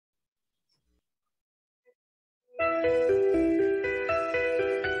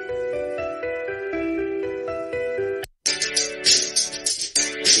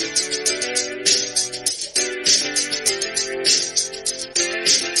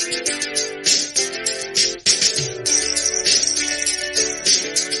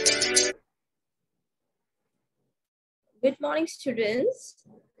morning, students.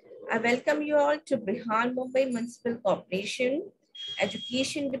 I welcome you all to Bihar Mumbai Municipal Corporation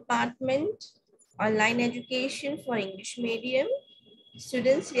Education Department, online education for English medium.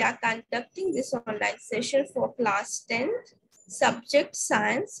 Students, we are conducting this online session for class 10th, subject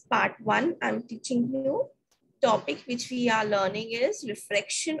science, part 1. I'm teaching you. Topic which we are learning is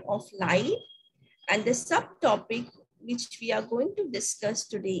refraction of light, and the subtopic which we are going to discuss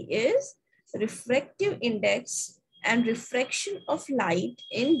today is refractive index and refraction of light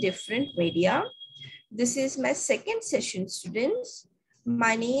in different media. This is my second session, students.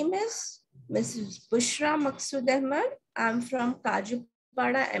 My name is Mrs. Bushra Ahmed. I'm from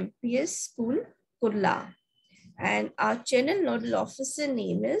Kajupada MPS School, Kurla. And our channel nodal officer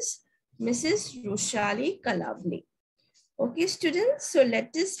name is Mrs. Roshali Kalavli. Okay, students, so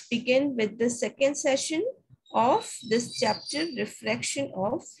let us begin with the second session of this chapter, refraction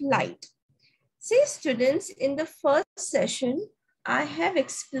of light. See, students, in the first session, I have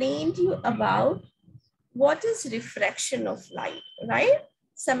explained you about what is refraction of light, right?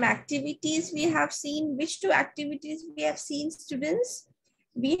 Some activities we have seen. Which two activities we have seen, students?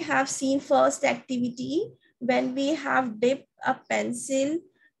 We have seen first activity when we have dipped a pencil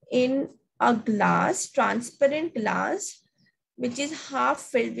in a glass, transparent glass, which is half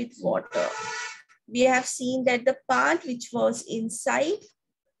filled with water. We have seen that the part which was inside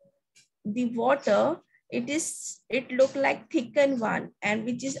the water, it looked like thickened one, and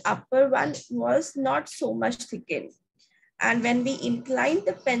which is upper one was not so much thickened. And when we incline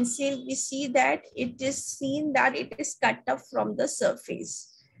the pencil, we see that it is cut off from the surface.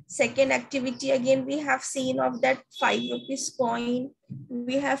 Second activity, again, we have seen of that 5 rupees coin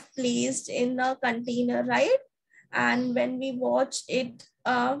we have placed in a container, right? And when we watch it,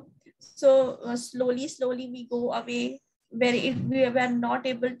 slowly we go away where we were not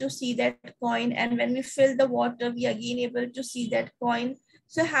able to see that coin. And when we fill the water, we again able to see that coin.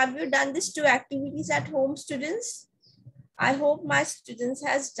 So have you done these two activities at home, students? I hope my students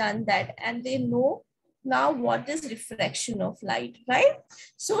has done that and they know now what is refraction of light, right?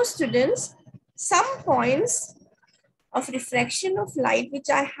 So students, some points of refraction of light which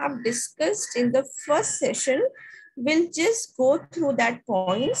I have discussed in the first session, we'll just go through that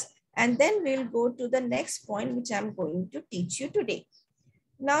points and then we'll go to the next point which I'm going to teach you today.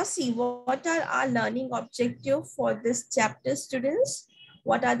 Now see, what are our learning objectives for this chapter, students?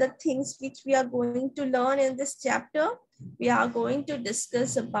 What are the things which we are going to learn in this chapter? We are going to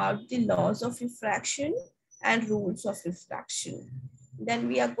discuss about the laws of refraction and rules of refraction. Then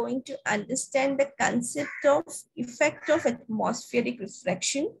we are going to understand the concept of effect of atmospheric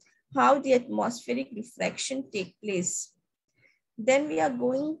refraction, how the atmospheric refraction takes place. Then we are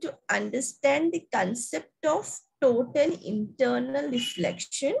going to understand the concept of total internal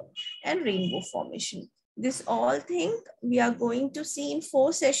reflection and rainbow formation. This all thing we are going to see in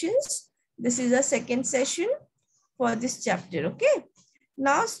 4 sessions. This is the second session for this chapter, okay?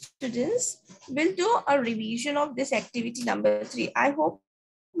 Now, students, we'll do a revision of this activity number 3. I hope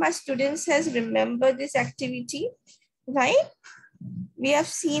my students has remembered this activity, right? We have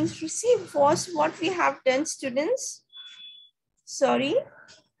seen, see what we have done, students. Sorry.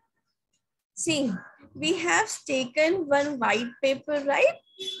 See, we have taken one white paper, right?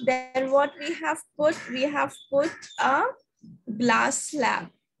 Then what we have put a glass slab.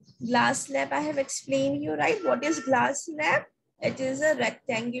 Glass slab, I have explained you, right? What is glass slab? It is a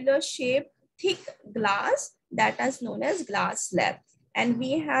rectangular shape, thick glass that is known as glass slab. And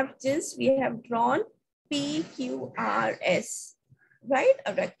we have drawn PQRS, right?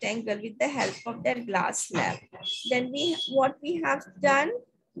 A rectangle with the help of that glass slab. Then what we have done,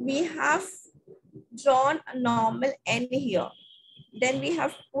 we have drawn a normal N here. Then we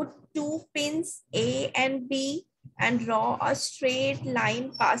have put 2 pins A and B and draw a straight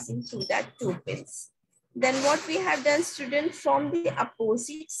line passing through that 2 pins. Then what we have done, students, from the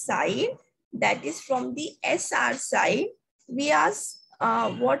opposite side, that is from the SR side,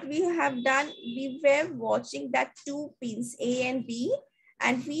 what we have done, we were watching that 2 pins A and B,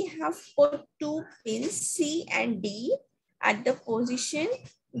 and we have put 2 pins C and D at the position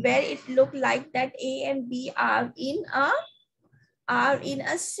where it looked like that A and B are in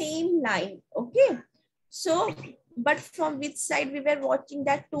a same line, okay? So, but from which side we were watching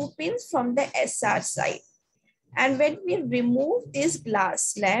that 2 pins? From the SR side. And when we remove this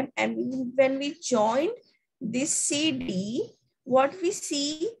glass slab and when we joined this CD, what we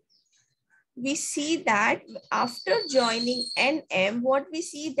see that after joining NM, what we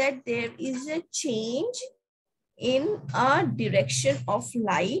see that there is a change in a direction of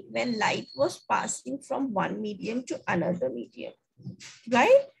light when light was passing from one medium to another medium,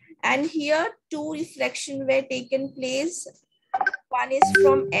 right? And here two reflections were taken place. One is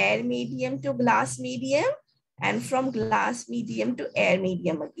from air medium to glass medium and from glass medium to air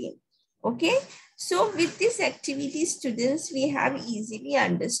medium again. Okay. So with this activity, students, we have easily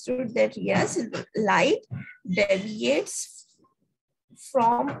understood that yes, light deviates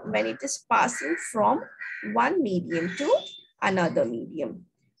from when it is passing from one medium to another medium.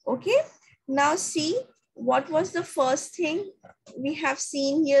 Okay. Now see, what was the first thing we have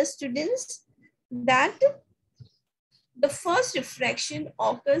seen here, students? That the first refraction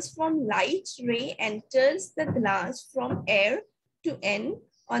occurs from light ray enters the glass from air to N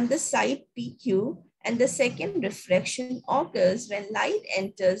on the side PQ, and the second refraction occurs when light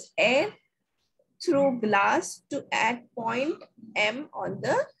enters air through glass to at point M on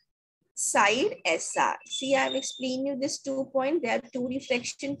the side SR. See, I have explained you this 2 point. There are two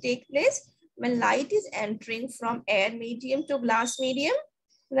reflection take place when light is entering from air medium to glass medium,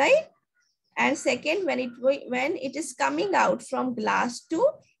 right? And second, when it is coming out from glass to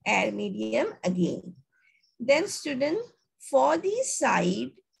air medium again. Then student, for the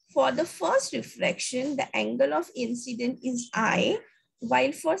side, for the first refraction, the angle of incident is I,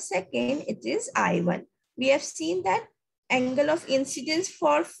 while for second, it is I1. We have seen that angle of incidence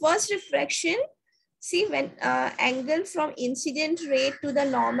for first refraction. See, when angle from incident ray to the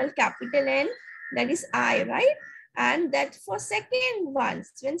normal capital N, that is I, right? And that for second one,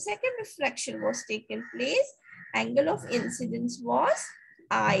 when second refraction was taken place, angle of incidence was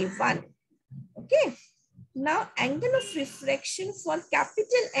I1. Okay. Now, angle of refraction for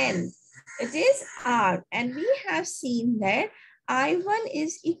capital N, it is R. And we have seen that I1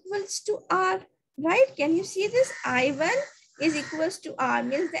 is equals to R, right? Can you see this? I1 is equals to R,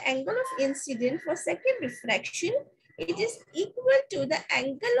 means the angle of incidence for second refraction, it is equal to the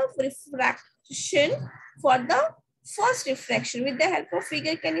angle of refraction for the first refraction. With the help of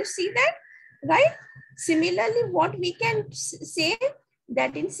figure, can you see that? Right? Similarly, what we can say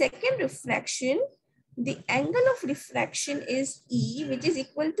that in second refraction, the angle of refraction is E, which is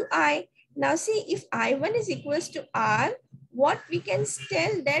equal to I. Now see, if I1 is equals to R, what we can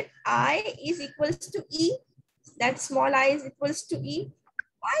tell that I is equals to E, that small I is equals to E.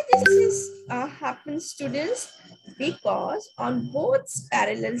 Why this is happens, students? Because on both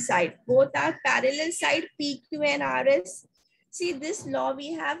parallel side, both are parallel side PQ and RS. See, this law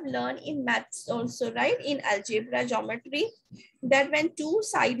we have learned in maths also, right? In algebra geometry, that when two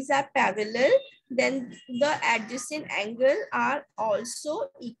sides are parallel, then the adjacent angle are also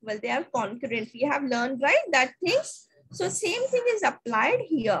equal. They are concurrent. We have learned, right, that things. So same thing is applied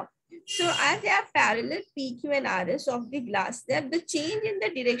here. So as they are parallel PQ and RS of the glass, that the change in the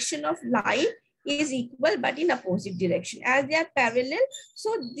direction of light is equal but in opposite direction. As they are parallel,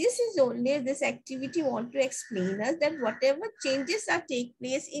 so this is only this activity want to explain us that whatever changes are take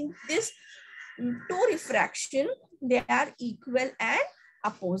place in this two refraction, they are equal and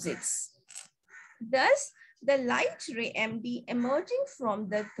opposites. Thus, the light ray MD emerging from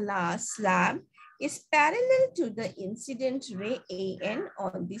the glass slab is parallel to the incident ray AN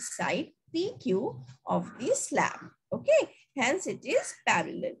on the side PQ of the slab. Okay, hence it is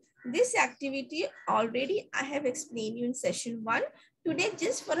parallel. This activity already I have explained you in session 1. Today,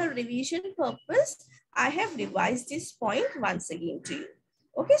 just for a revision purpose, I have revised this point once again to you.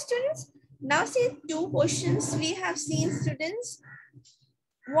 Okay, students. Now see, two questions we have seen, students.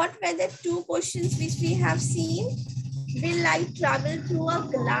 What were the two questions which we have seen? Will light travel through a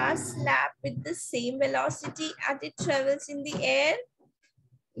glass slab with the same velocity as it travels in the air?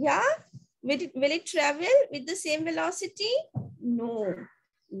 Yeah? Will it travel with the same velocity? No.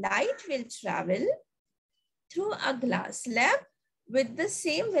 Light will travel through a glass slab with the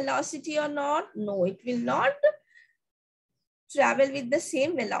same velocity or not? No, it will not travel with the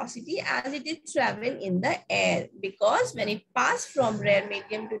same velocity as it is traveling in the air, because when it passes from rare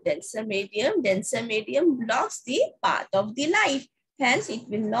medium to denser medium blocks the path of the light. Hence, it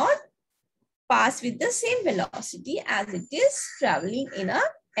will not pass with the same velocity as it is traveling in a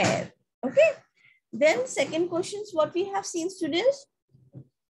air. Okay. Then second question is what we have seen, students.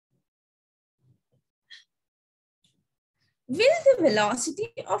 Will the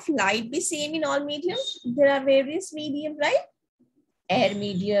velocity of light be same in all mediums? There are various medium, right? Air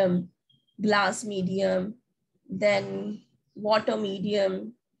medium, glass medium, then water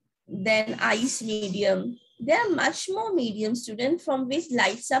medium, then ice medium. There are much more medium, students, from which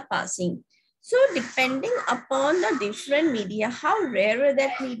lights are passing. So depending upon the different media, how rarer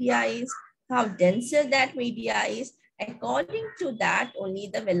that media is, how denser that media is, according to that only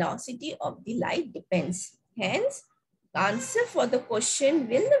the velocity of the light depends. Hence, answer for the question,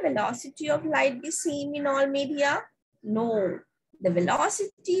 will the velocity of light be same in all media? No. The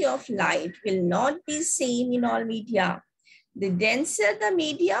velocity of light will not be same in all media. The denser the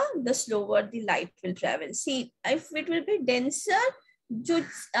media, the slower the light will travel. See, if it will be denser,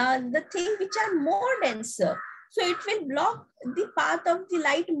 the thing which are more denser, so it will block the path of the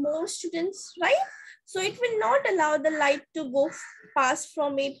light more, students, right? So it will not allow the light to go pass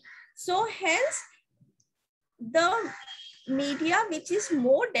from it. So hence, the media which is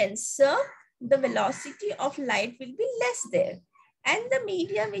more denser, the velocity of light will be less there. And the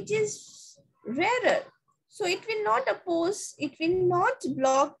media which is rarer, so it will not oppose, it will not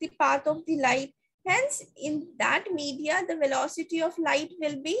block the path of the light. Hence, in that media, the velocity of light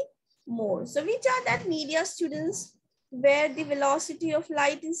will be more. So which are that media, students, where the velocity of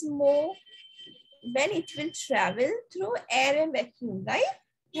light is more? When it will travel through air and vacuum, right?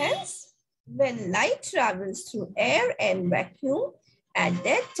 Hence, when light travels through air and vacuum, at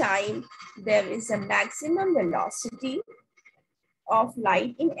that time, there is a maximum velocity of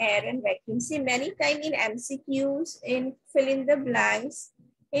light in air and vacuum. See, many times in MCQs, in fill in the blanks,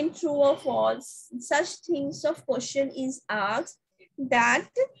 in true or false, such things of question is asked that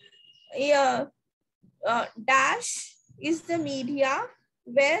dash is the media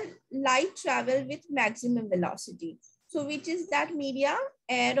where light travel with maximum velocity. So which is that media,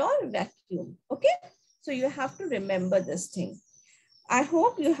 air or vacuum? Okay, so you have to remember this thing. I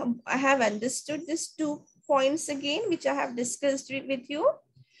hope I have understood these 2 points again, which I have discussed with you.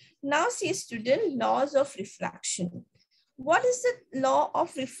 Now see, student, laws of refraction. What is the law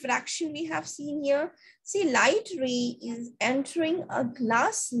of refraction we have seen here? See, light ray is entering a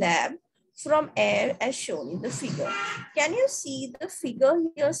glass slab from air as shown in the figure. Can you see the figure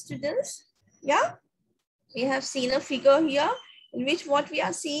here, students? Yeah, we have seen a figure here in which what we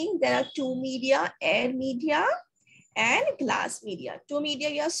are seeing, there are 2 media, air media and glass media. 2 media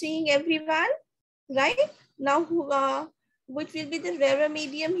you are seeing, everyone, right? Now, which will be the rarer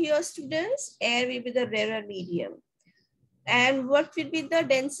medium here, students? Air will be the rarer medium. And what will be the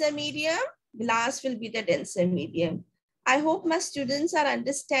denser medium? Glass will be the denser medium. I hope my students are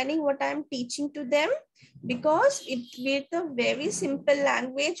understanding what I'm teaching to them, because it with a very simple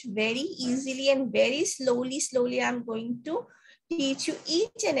language, very easily and very slowly I'm going to teach you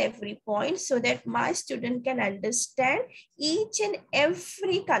each and every point so that my student can understand each and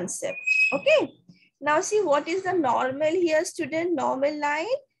every concept. Okay. Now see, what is the normal here, student? Normal line,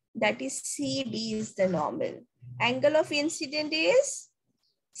 that is CD is the normal. Angle of incident is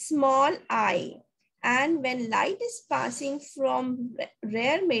small I. And when light is passing from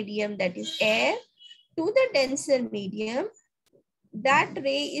rare medium, that is air, to the denser medium, that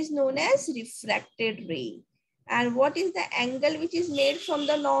ray is known as refracted ray. And what is the angle which is made from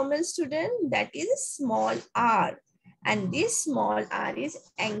the normal, student? That is small r. And this small r is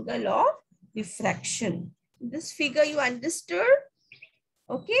angle of refraction. This figure you understood?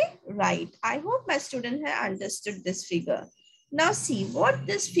 Okay, right. I hope my student have understood this figure. Now see what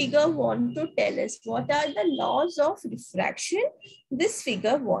this figure want to tell us. What are the laws of refraction this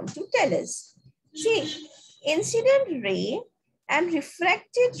figure want to tell us? See, incident ray and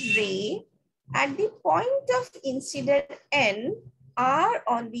refracted ray at the point of incident N are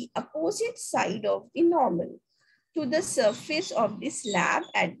on the opposite side of the normal to the surface of the slab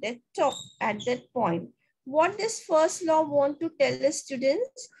at the top, at that point. What does first law want to tell the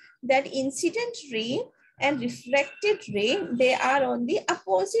students? That incident ray and refracted ray, they are on the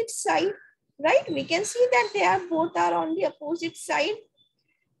opposite side, right? We can see that they are both are on the opposite side.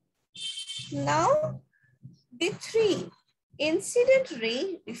 Now, the 3, incident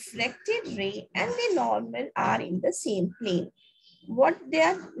ray, refracted ray, and the normal are in the same plane. What they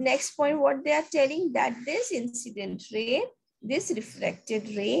are, next point, what they are telling, that this incident ray, this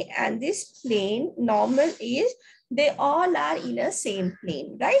refracted ray, and this plane normal is, they all are in a same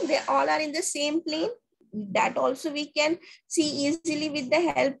plane, right? They all are in the same plane. That also we can see easily with the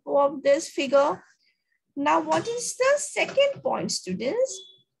help of this figure. Now, what is the second point, students?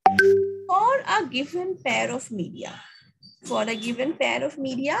 For a given pair of media, for a given pair of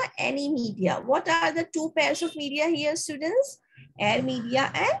media, any media, what are the 2 pairs of media here, students? Air media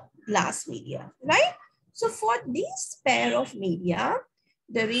and glass media, right? So for this pair of media,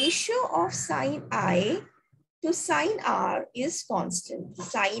 the ratio of sine I to sine R is constant.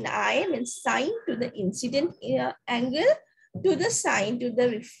 Sine I means sine to the incident angle to the sine to the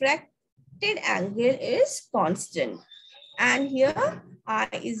refracted angle is constant. And here I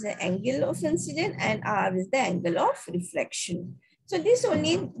is the angle of incident and R is the angle of reflection. So this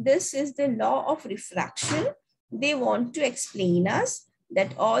is the law of refraction. They want to explain us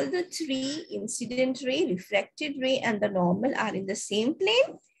that all the 3, incident ray, refracted ray, and the normal are in the same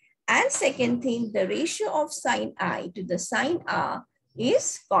plane. And second thing, the ratio of sin I to the sin R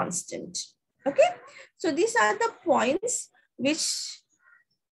is constant. Okay, so these are the points which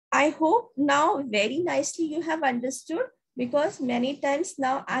I hope now very nicely you have understood, because many times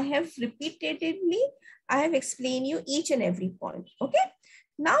now I have repetitively, I have explained you each and every point. Okay.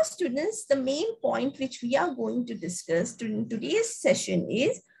 Now students, the main point which we are going to discuss in today's session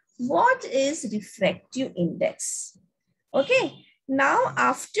is what is refractive index. Okay. Now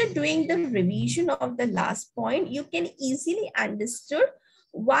after doing the revision of the last point, you can easily understood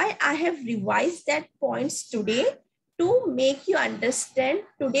why I have revised that points today to make you understand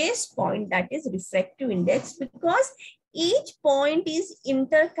today's point, that is refractive index, because each point is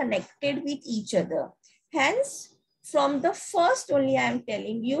interconnected with each other. Hence, from the first only I am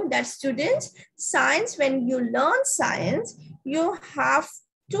telling you that students, science, when you learn science, you have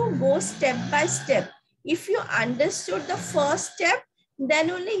to go step by step. If you understood the first step, then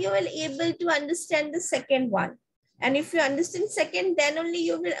only you will able to understand the second one. And if you understand second, then only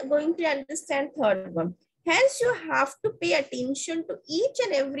you will going to understand third one. Hence, you have to pay attention to each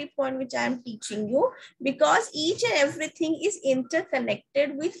and every point which I am teaching you, because each and everything is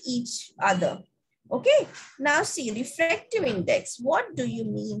interconnected with each other. Okay, now see refractive index. What do you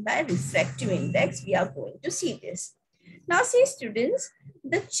mean by refractive index? We are going to see this. Now see students,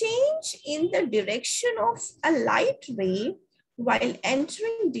 the change in the direction of a light ray while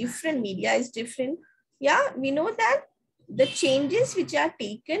entering different media is different. Yeah, we know that the changes which are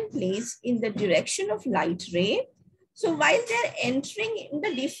taken place in the direction of light ray. So while they're entering in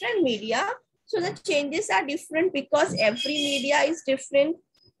the different media, so the changes are different because every media is different.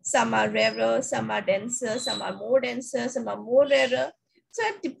 Some are rarer, some are denser, some are more denser, some are more rarer. So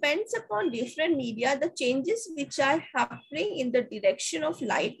it depends upon different media. The changes which are happening in the direction of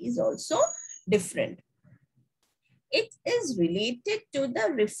light is also different. It is related to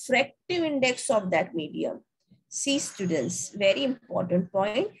the refractive index of that medium. See students, very important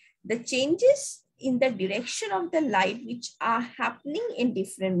point. The changes in the direction of the light which are happening in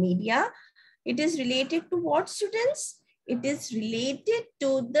different media, it is related to what students? It is related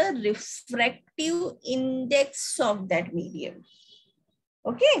to the refractive index of that medium.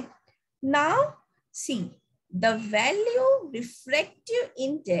 Okay. Now see, the value refractive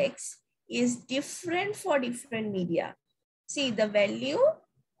index is different for different media. See the value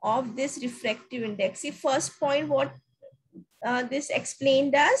of this refractive index. See first point what this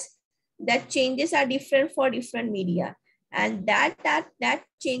explained us, that changes are different for different media, and that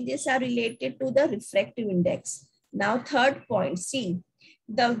changes are related to the refractive index. Now third point, see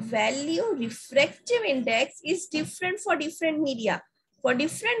the value refractive index is different for different media. For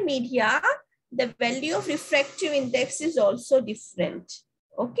different media, the value of refractive index is also different.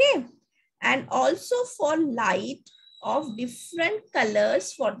 Okay. And also for light of different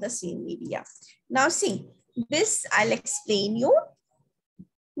colors for the same media. Now see, this I'll explain you.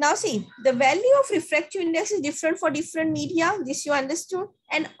 Now see, the value of refractive index is different for different media. This you understood.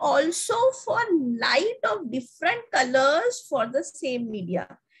 And also for light of different colors for the same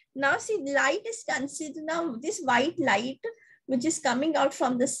media. Now see, light is considered, now this white light which is coming out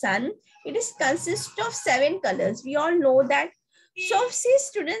from the sun, it is consist of 7 colors. We all know that. So see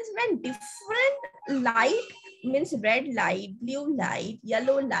students, when different light, means red light, blue light,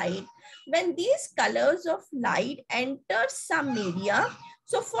 yellow light, when these colors of light enter some media,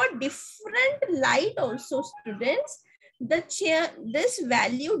 so for different light also students, this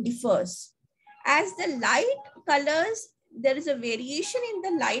value differs. As the light colors, there is a variation in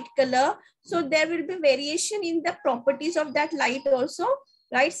the light color. So there will be variation in the properties of that light also,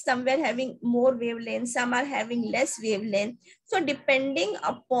 right? Somewhere having more wavelength, some are having less wavelength. So depending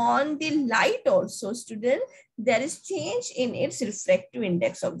upon the light also, student, there is change in its refractive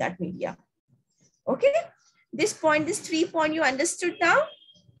index of that media. Okay, this point, this 3 point you understood now.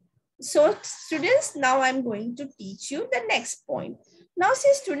 So students, now I'm going to teach you the next point. Now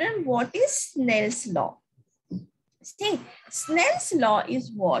see student, what is Snell's law? See, Snell's law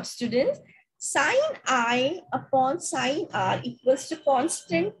is what students? Sin I upon sin R equals to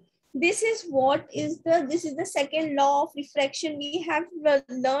constant. This is what is this is the second law of refraction. We have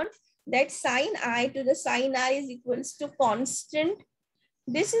learned that sin I to the sin R is equals to constant.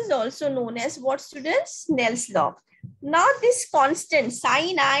 This is also known as what students? Snell's law. Now this constant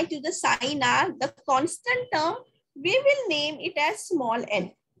sin I to the sin R, the constant term, we will name it as small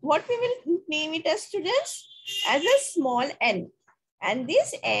n. What we will name it as students? As a small n. And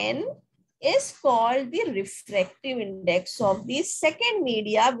this n is called the refractive index of the second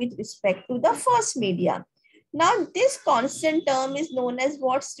media with respect to the first media. Now this constant term is known as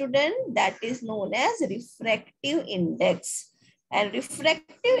what student? That is known as refractive index. And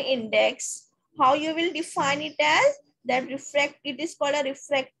refractive index, how you will define it as that it is called a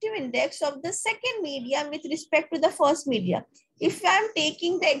refractive index of the second medium with respect to the first media. If I am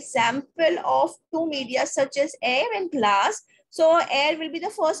taking the example of two media such as air and glass, so air will be the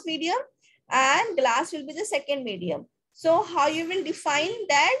first medium and glass will be the second medium. So how you will define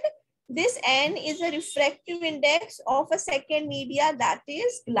that this N is a refractive index of a second media, that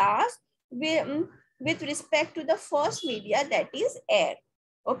is glass, with respect to the first media, that is air.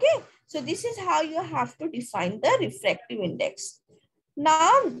 Okay, so this is how you have to define the refractive index.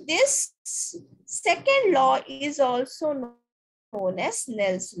 Now this second law is also known as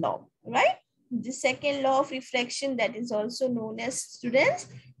Snell's law, right? The second law of refraction, that is also known as, students,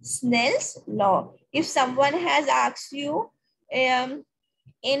 Snell's law. If someone has asked you in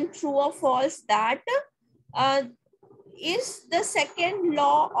true or false that is the second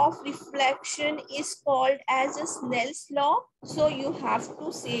law of reflection is called as a Snell's law, so you have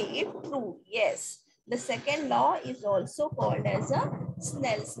to say it true. Yes, the second law is also called as a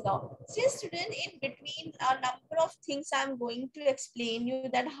Snell's law. See, student, in between a number of things I'm going to explain you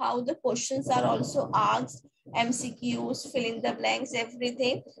that how the questions are also asked, MCQs, fill in the blanks,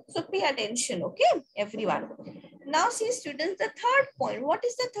 everything. So pay attention, okay, everyone. Now see, students, the third point. What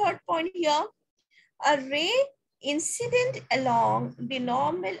is the third point here? A ray incident along the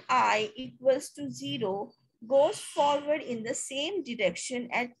normal I equals to 0 goes forward in the same direction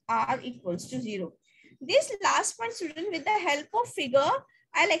at R equals to 0. This last point, student, with the help of figure,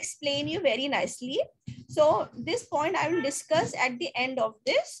 I'll explain you very nicely. So this point I will discuss at the end of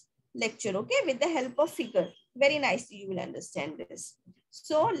this lecture, okay, with the help of figure. Very nicely you will understand this.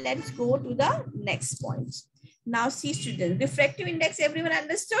 So let's go to the next point. Now see, students, refractive index, everyone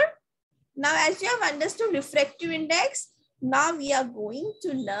understood? Now, as you have understood refractive index, now we are going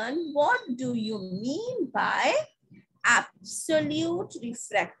to learn what do you mean by absolute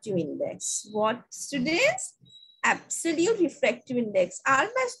refractive index. What, students? Absolute refractive index. Are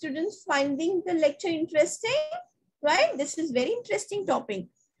my students finding the lecture interesting? Right? This is very interesting topic.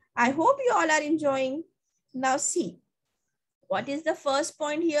 I hope you all are enjoying. Now see, what is the first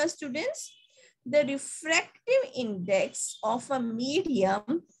point here, students? The refractive index of a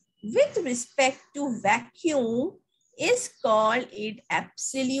medium with respect to vacuum is called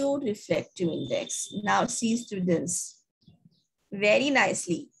absolute refractive index. Now see, students, very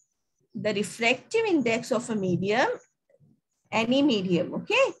nicely. The refractive index of a medium, any medium,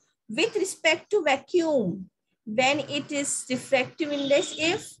 okay, with respect to vacuum, when it is refractive index,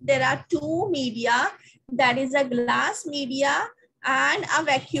 if there are two media, that is a glass media and a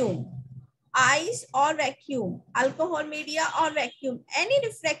vacuum, ice or vacuum, alcohol media or vacuum, any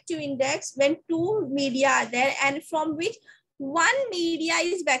refractive index when two media are there and from which one media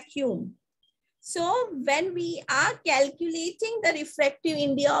is vacuum. So when we are calculating the refractive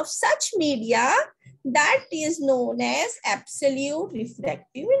index of such media, that is known as absolute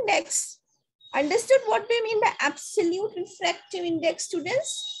refractive index. Understood what we mean by absolute refractive index,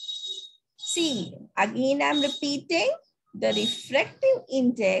 students? See, again I'm repeating. The refractive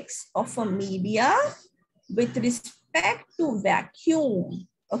index of a media with respect to vacuum,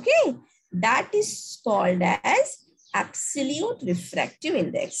 okay, that is called as absolute refractive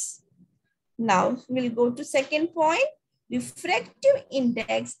index. Now we'll go to second point. Refractive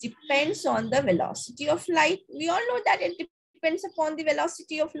index depends on the velocity of light. We all know that it depends upon the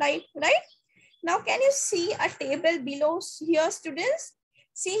velocity of light, right? Now can you see a table below here, students?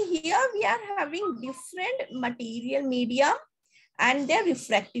 See, here we are having different material medium and their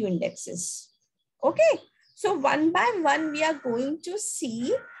refractive indexes. Okay, so one by one we are going to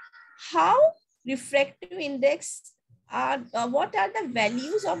see how refractive index are, what are the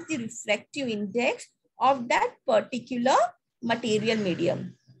values of the refractive index of that particular material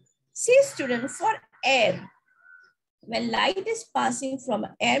medium. See, students, for air, when light is passing from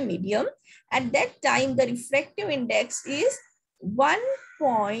air medium, at that time the refractive index is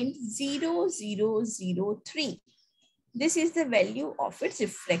 1.0003. This is the value of its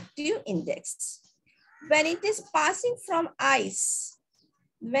refractive index. When it is passing from ice,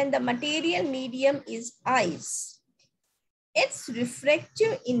 when the material medium is ice, its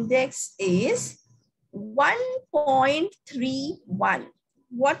refractive index is 1.31.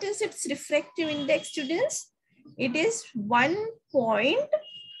 What is its refractive index, students? It is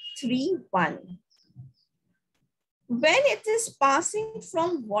 1.31. When it is passing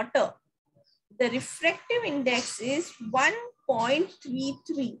from water, the refractive index is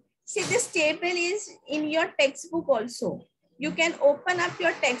 1.33. See, this table is in your textbook also. You can open up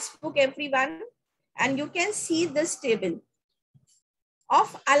your textbook, everyone, and you can see this table.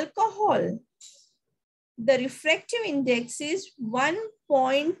 Of alcohol, the refractive index is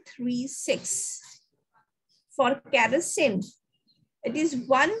 1.36. For kerosene, it is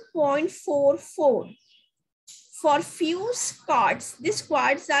 1.44. For fuse quartz, these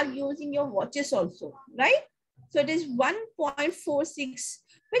quartz are used in your watches also, right? So it is 1.46.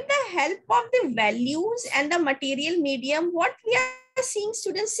 With the help of the values and the material medium, what we are seeing,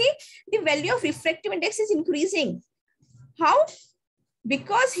 students, see, the value of refractive index is increasing. How?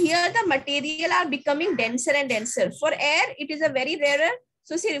 Because here the material are becoming denser and denser. For air, it is a very rarer.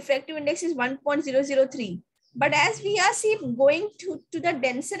 So see, refractive index is 1.003. But as we are going to the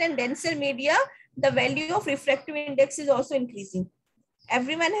denser and denser media, the value of refractive index is also increasing.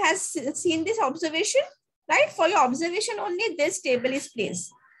 Everyone has seen this observation, right? For your observation only, this table is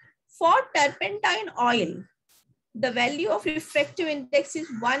placed. For turpentine oil, the value of refractive index is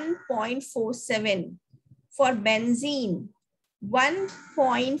 1.47. For benzene,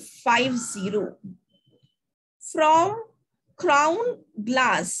 1.50. From crown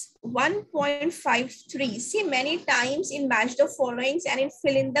glass, 1.53. See, many times in match the followings and in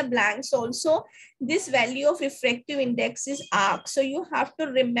fill in the blanks also, this value of refractive index is asked. So you have to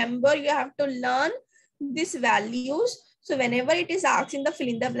remember, you have to learn these values. So whenever it is asked in the fill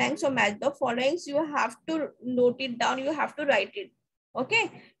in the blanks or match the followings, you have to note it down, you have to write it.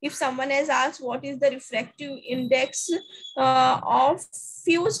 Okay, if someone has asked what is the refractive index of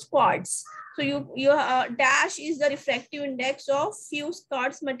fused quartz, so your dash is the refractive index of fused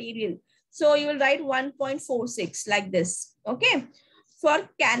quartz material. So you will write 1.46 like this. Okay, for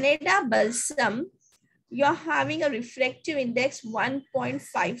Canada balsam, you are having a refractive index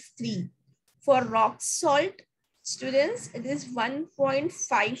 1.53. For rock salt, students, it is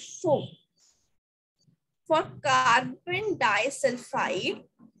 1.54. For carbon disulfide,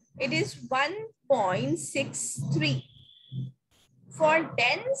 it is 1.63. For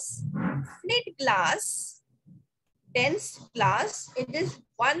dense flint glass, it is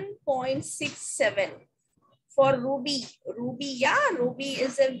 1.67. For ruby, ruby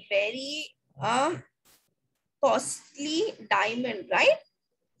is a very costly diamond, right?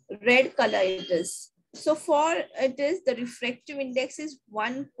 Red color it is. So for it is, the refractive index is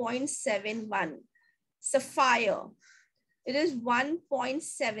 1.71. Sapphire, it is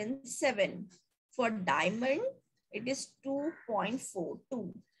 1.77. For diamond, it is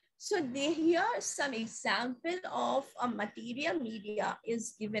 2.42. So here some example of a material media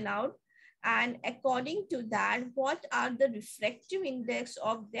is given out, and according to that, what are the refractive index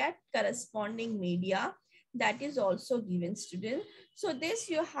of that corresponding media, that is also given, student. So this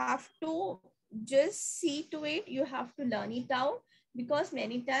you have to just see to it, you have to learn it out, because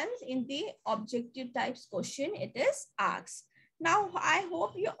many times in the objective types question it is asked. Now I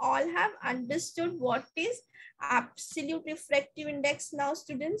hope you all have understood what is absolute refractive index now,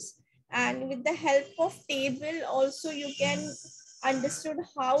 students, and with the help of table also you can understood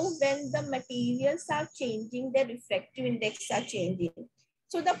how when the materials are changing, their refractive index are changing.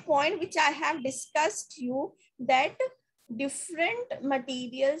 So the point which I have discussed you, that different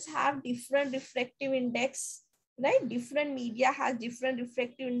materials have different refractive index, right? Different media has different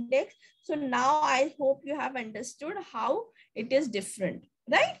refractive index. So now I hope you have understood how it is different,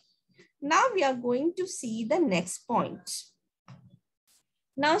 right? Now we are going to see the next point.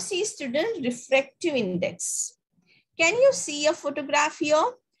 Now see, student, refractive index. Can you see a photograph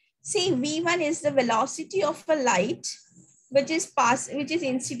here? See, V1 is the velocity of a light which is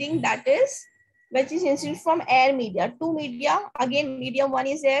incident, which is incident from air media. Two media, again medium 1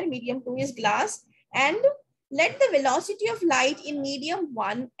 is air, medium 2 is glass, and let the velocity of light in medium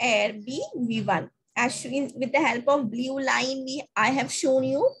 1 air be V1. As shown with the help of blue line, I have shown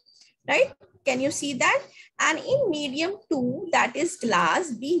you, right? Can you see that? And in medium 2, that is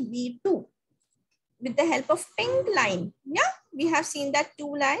glass, be V2. With the help of pink line, yeah, we have seen that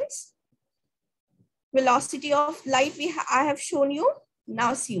 2 lines. Velocity of light I have shown you.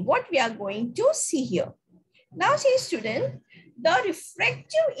 Now see what we are going to see here. Now see, student, the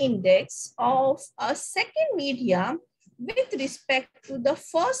refractive index of a second media with respect to the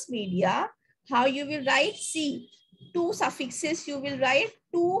first media, how you will write? See, 2 suffixes you will write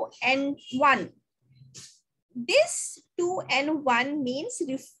 2 and 1. This 2 and 1 means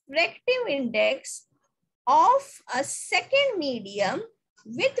refractive index of a second medium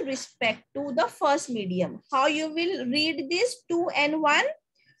with respect to the first medium. How you will read this 2 and 1?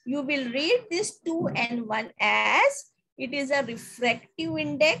 You will read this 2 and 1 as it is a refractive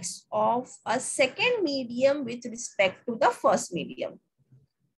index of a second medium with respect to the first medium.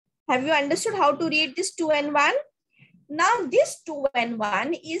 Have you understood how to read this 2 and 1? Now this 2 and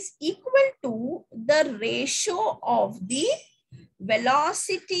 1 is equal to the ratio of the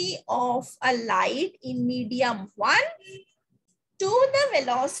velocity of a light in medium 1 to the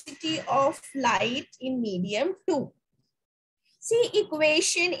velocity of light in medium 2. See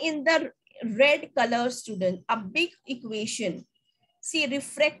equation in the red color, student, a big equation. See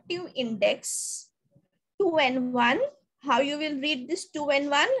refractive index 2 and 1. How you will read this 2 and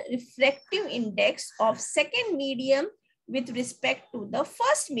 1? Refractive index of second medium with respect to the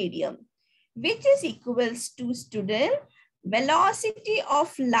first medium, which is equals to, student, velocity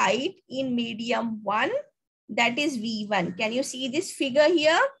of light in medium 1, that is V1. Can you see this figure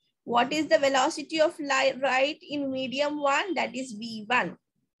here? What is the velocity of light in medium 1? That is V1.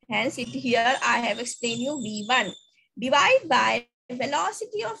 Hence it here I have explained you V1. Divide by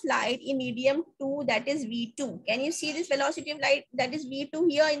velocity of light in medium 2, that is V2. Can you see this velocity of light, that is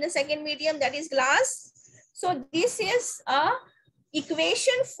V2 here in the second medium, that is glass? So this is a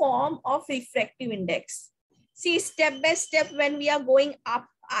equation form of refractive index. See step by step when we are going up,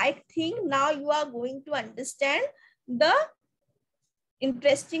 I think now you are going to understand the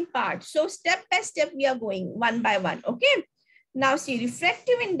interesting part. So step by step we are going one by one. Okay. Now see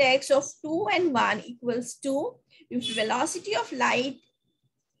refractive index of 2 and 1 equals to velocity of light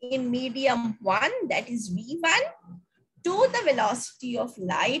in medium 1, that is V1, to the velocity of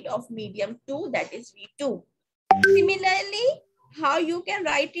light of medium 2, that is V2. Similarly, how you can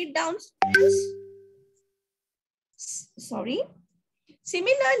write it down? Sorry.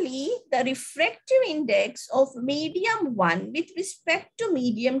 Similarly, the refractive index of medium 1 with respect to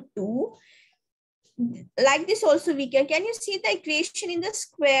medium 2, like this also we can you see the equation in the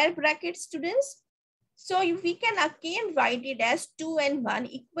square bracket, students? So if we can again write it as 2 and 1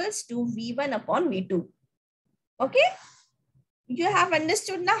 equals to V1 upon V2. Okay. You have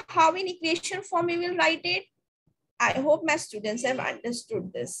understood now how in equation form we will write it? I hope my students have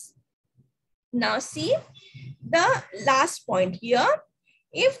understood this. Now see the last point here.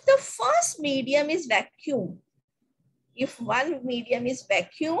 If the first medium is vacuum, if one medium is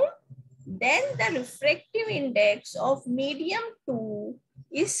vacuum, then the refractive index of medium 2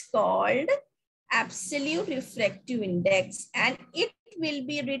 is called absolute refractive index, and it will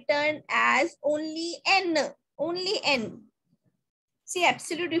be written as only N, only N. See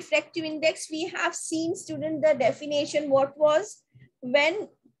absolute refractive index, we have seen, student, the definition. What was? When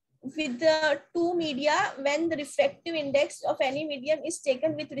with the two media, when the refractive index of any medium is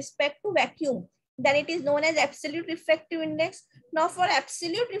taken with respect to vacuum, then it is known as absolute refractive index. Now for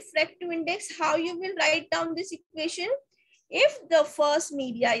absolute refractive index, how you will write down this equation? If the first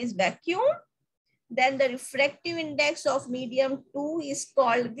media is vacuum, then the refractive index of medium 2 is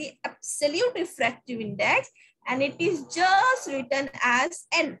called the absolute refractive index, and it is just written as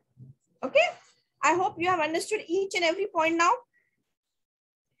N. Okay. I hope you have understood each and every point now.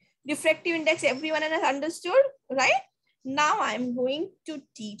 Refractive index, everyone has understood, right? Now I'm going to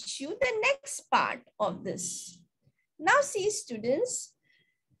teach you the next part of this. Now see, students,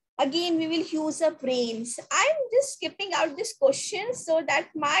 again we will use our brains. I'm just skipping out this question so that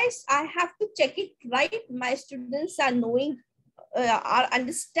I have to check it right. My students are knowing, are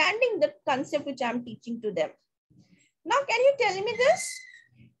understanding the concept which I'm teaching to them. Now can you tell me this?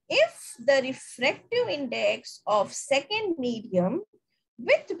 If the refractive index of second medium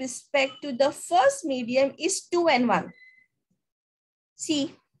with respect to the first medium is 2 and 1.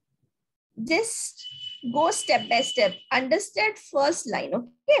 See, just go step by step. Understand first line,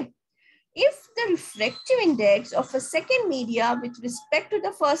 okay? If the refractive index of a second media with respect to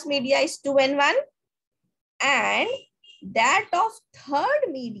the first media is 2 and 1, and that of third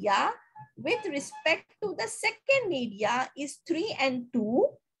media with respect to the second media is 3 and 2,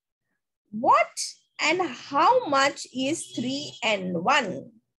 what and how much is 3 and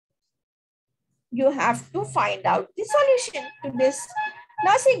 1? You have to find out the solution to this.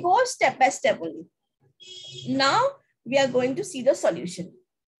 Now see, go step by step only. Now we are going to see the solution.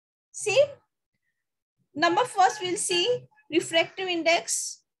 See, number first we'll see refractive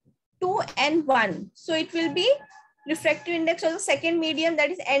index 2 and 1. So it will be refractive index of the second medium,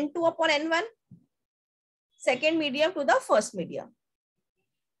 that is N2 upon N1. Second medium to the first medium.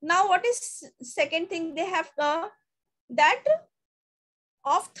 Now what is second thing they have? That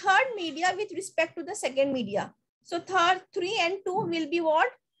of third media with respect to the second media. So third 3 and 2 will be what?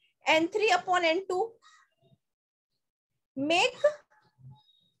 N3 upon N2. Make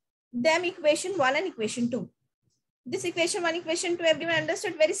them equation 1 and equation 2. This equation 1, equation 2, everyone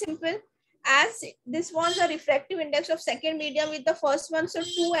understood? Very simple. As this was a refractive index of second medium with the first one. So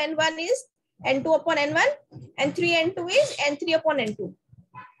 2 and 1 is N2 upon N1 and 3 and 2 is N3 upon N2.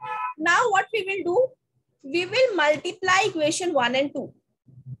 Now what we will do? We will multiply equation 1 and 2.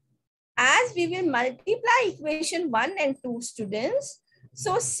 As we will multiply equation 1 and 2 students.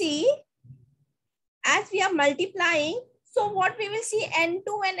 So see, as we are multiplying, so what we will see, N2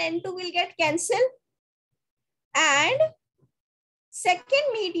 and N2 will get cancelled. And second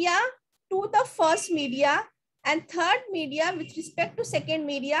media to the first media and third media with respect to second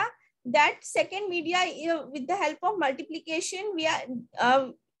media, that second media with the help of multiplication, we are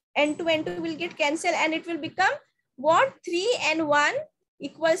N2 N2 will get cancelled and it will become what? 3N1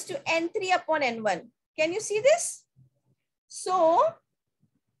 equals to N3 upon N1. Can you see this? So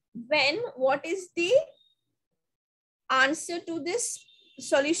when what is the answer to this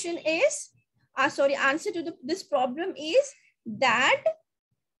solution is, answer to this problem is that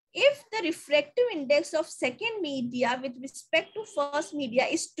if the refractive index of second media with respect to first media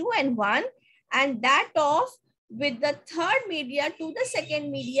is 2 and 1, and that of with the third media to the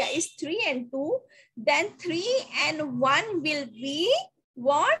second media is 3 and 2, then 3 and 1 will be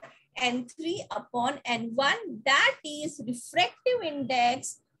what? N3 upon N1. That is refractive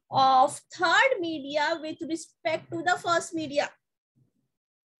index of third media with respect to the first media.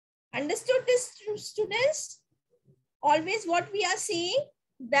 Understood this, students? Always what we are saying,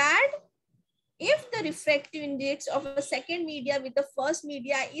 that if the refractive index of a second media with the first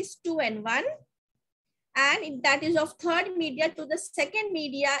media is 2 and 1, and if that is of third media to the second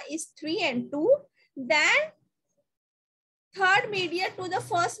media is 3 and 2, then third media to the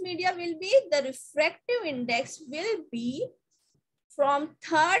first media will be, the refractive index will be from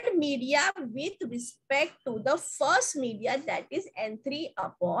third media with respect to the first media, that is N3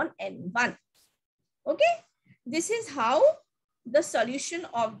 upon N1. Okay, this is how the solution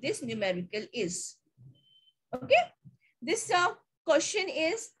of this numerical is. Okay, this question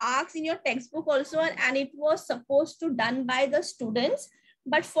is asked in your textbook also, and it was supposed to done by the students,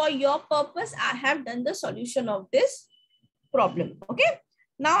 but for your purpose I have done the solution of this problem. Okay,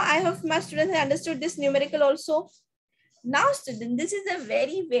 now I hope my students have understood this numerical also. Now student, this is a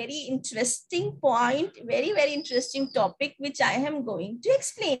very, very interesting point, very, very interesting topic which I am going to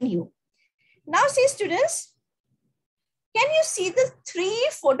explain you. Now see students, can you see the three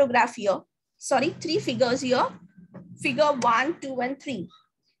photograph here? Sorry, three figures here. Figure 1, 2 and 3.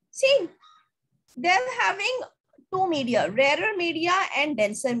 See, they're having two media, rarer media and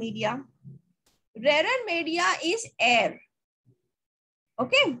denser media. Rarer media is air.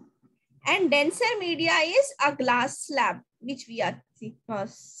 Okay. And denser media is a glass slab, which we are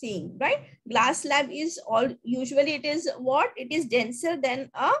seeing, right? Glass slab is all, usually it is what? It is denser than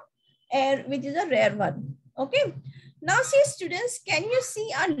a air, which is a rare one. Okay. Now see students, can you see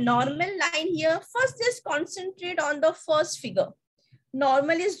a normal line here? First just concentrate on the first figure.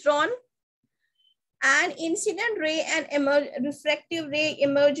 Normal is drawn, and incident ray and refractive ray,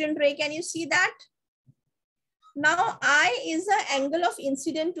 emergent ray, can you see that? Now I is the angle of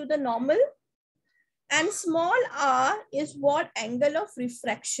incident to the normal, and small r is what? Angle of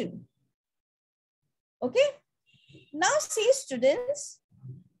refraction. Okay. Now see students,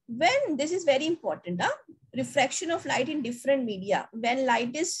 when this is very important, refraction of light in different media. When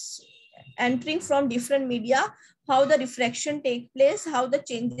light is entering from different media, how the refraction take place, how the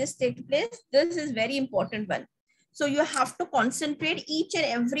changes take place, this is very important one. So you have to concentrate each and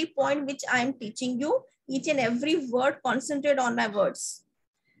every point which I am teaching you, each and every word, concentrate on my words.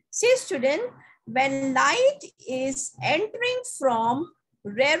 See student, when light is entering from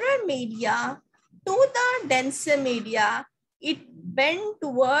rarer media to the denser media, it bends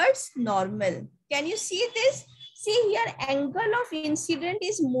towards normal. Can you see this? See here, angle of incident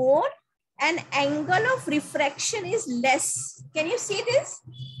is more and angle of refraction is less. Can you see this?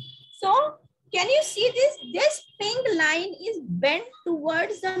 So, can you see this? This pink line is bent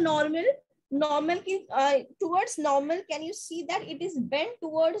towards the normal. Towards normal. Can you see that it is bent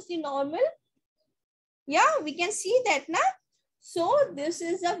towards the normal? Yeah, we can see that now. So this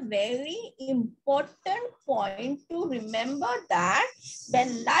is a very important point to remember, that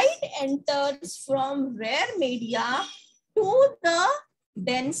when light enters from rare media to the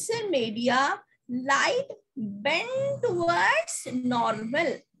denser media, light bends towards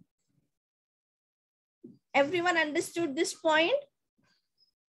normal. Everyone understood this point?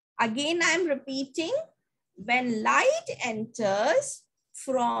 Again, I am repeating, when light enters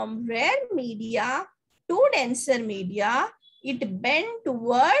from rare media to denser media, it bends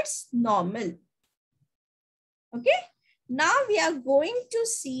towards normal. Okay. Now we are going to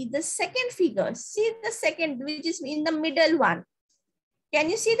see the second figure. See the second, which is in the middle one.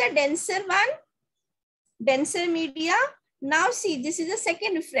 Can you see the denser one? Denser media. Now see, this is the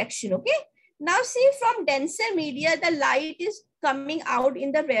second refraction. Okay. Now see, from denser media, the light is coming out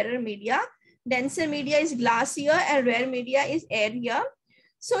in the rarer media. Denser media is glass here and rare media is air here.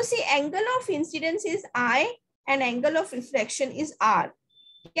 So see, angle of incidence is I and angle of reflection is R.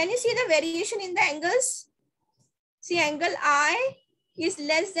 Can you see the variation in the angles? See, angle I is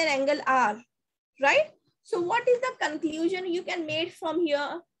less than angle R, right? So what is the conclusion you can make from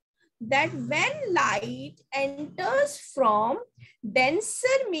here? That when light enters from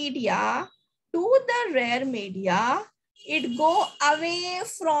denser media to the rare media, it go away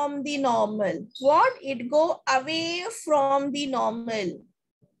from the normal. What? It go away from the normal.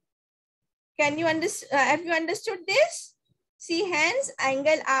 Can you understand? Have you understood this? See, hence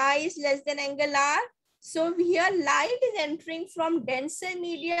angle I is less than angle R. So here light is entering from denser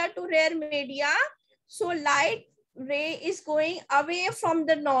media to rare media. So light ray is going away from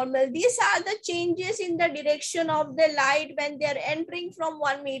the normal. These are the changes in the direction of the light when they are entering from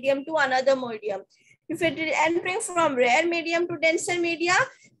one medium to another medium. If it is entering from rare medium to denser media,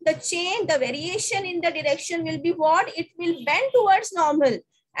 the change, the variation in the direction will be what? It will bend towards normal.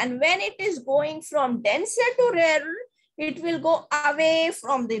 And when it is going from denser to rare, it will go away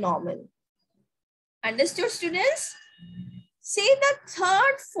from the normal. Understood, students? See the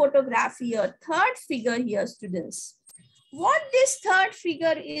third photograph here, third figure here, students. What this third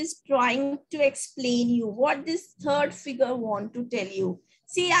figure is trying to explain you, what this third figure want to tell you.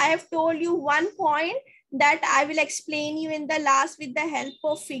 See, I have told you one point that I will explain you in the last with the help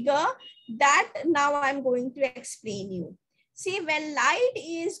of figure, that now I'm going to explain you. See, when light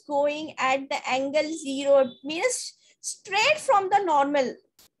is going at the angle 0, means straight from the normal.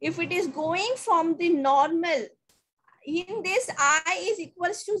 If it is going from the normal, in this I is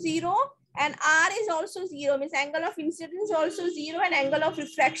equals to 0 and R is also 0, means angle of incidence is also 0 and angle of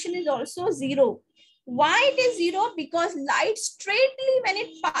refraction is also 0. Why it is 0? Because light straightly, when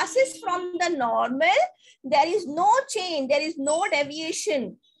it passes from the normal, there is no change, there is no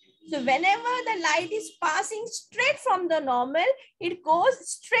deviation. So whenever the light is passing straight from the normal, it goes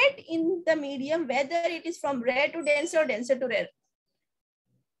straight in the medium, whether it is from rare to denser or denser to rare.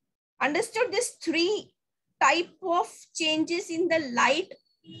 Understood this three type of changes in the light,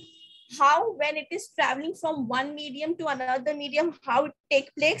 how when it is traveling from one medium to another medium, how it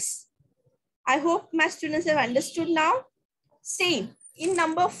take place? I hope my students have understood now. See, in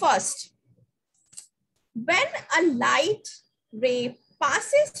number first, when a light ray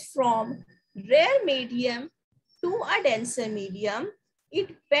passes from rare medium to a denser medium, it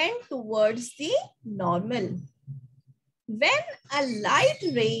bends towards the normal. When a light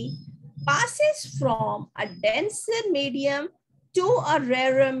ray passes from a denser medium to a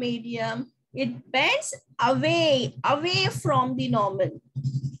rarer medium, it bends away from the normal.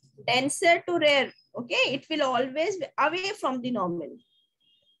 Denser to rare, okay? It will always be away from the normal.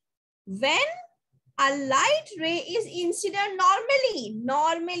 When a light ray is incident normally in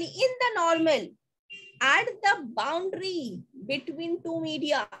the normal, at the boundary between two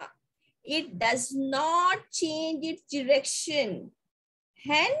media, it does not change its direction,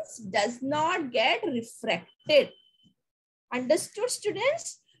 hence does not get refracted. Understood,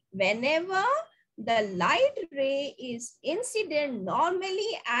 students? Whenever the light ray is incident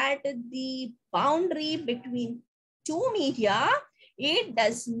normally at the boundary between two media, it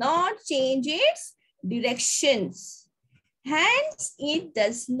does not change its directions. Hence, it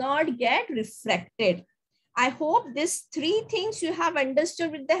does not get refracted. I hope these three things you have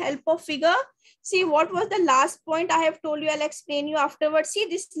understood with the help of figure. See, what was the last point I have told you? I'll explain you afterwards. See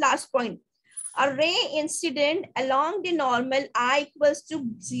this last point. A ray incident along the normal I equals to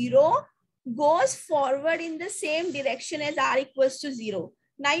 0 goes forward in the same direction as R equals to 0.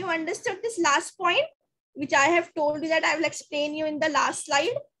 Now you understood this last point, which I have told you that I will explain you in the last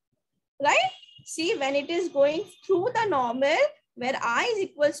slide, right? See, when it is going through the normal, where I is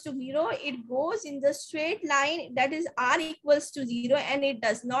equals to 0, it goes in the straight line, that is R equals to 0, and it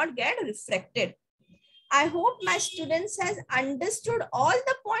does not get refracted. I hope my students has understood all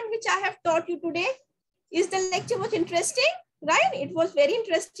the point which I have taught you today. Is the lecture was interesting, right? It was very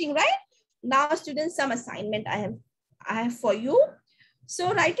interesting, right? Now students, some assignment I have for you.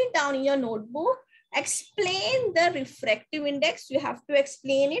 So write it down in your notebook. Explain the refractive index. You have to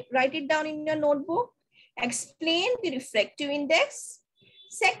explain it. Write it down in your notebook. Explain the refractive index.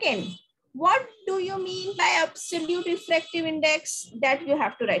 Second, what do you mean by absolute refractive index? That you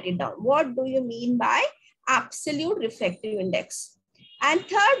have to write it down. What do you mean by absolute refractive index? And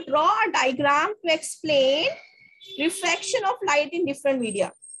third, draw a diagram to explain refraction of light in different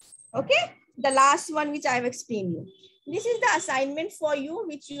media. Okay, the last one which I have explained you. This is the assignment for you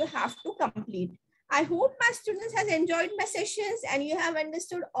which you have to complete. I hope my students has enjoyed my sessions and you have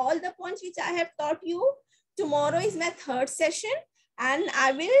understood all the points which I have taught you. Tomorrow is my third session and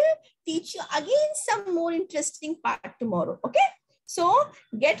I will teach you again some more interesting part tomorrow. Okay. So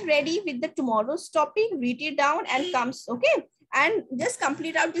get ready with the tomorrow's topic, read it down and comes, okay? And just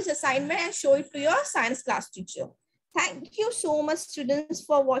complete out this assignment and show it to your science class teacher. Thank you so much, students,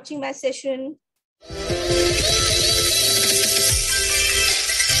 for watching my session.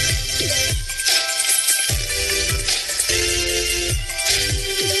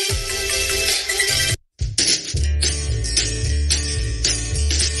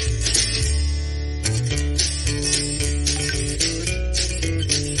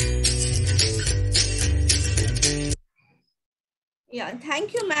 Yeah,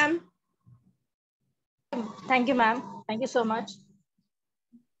 thank you, ma'am. Thank you, ma'am. Thank you so much.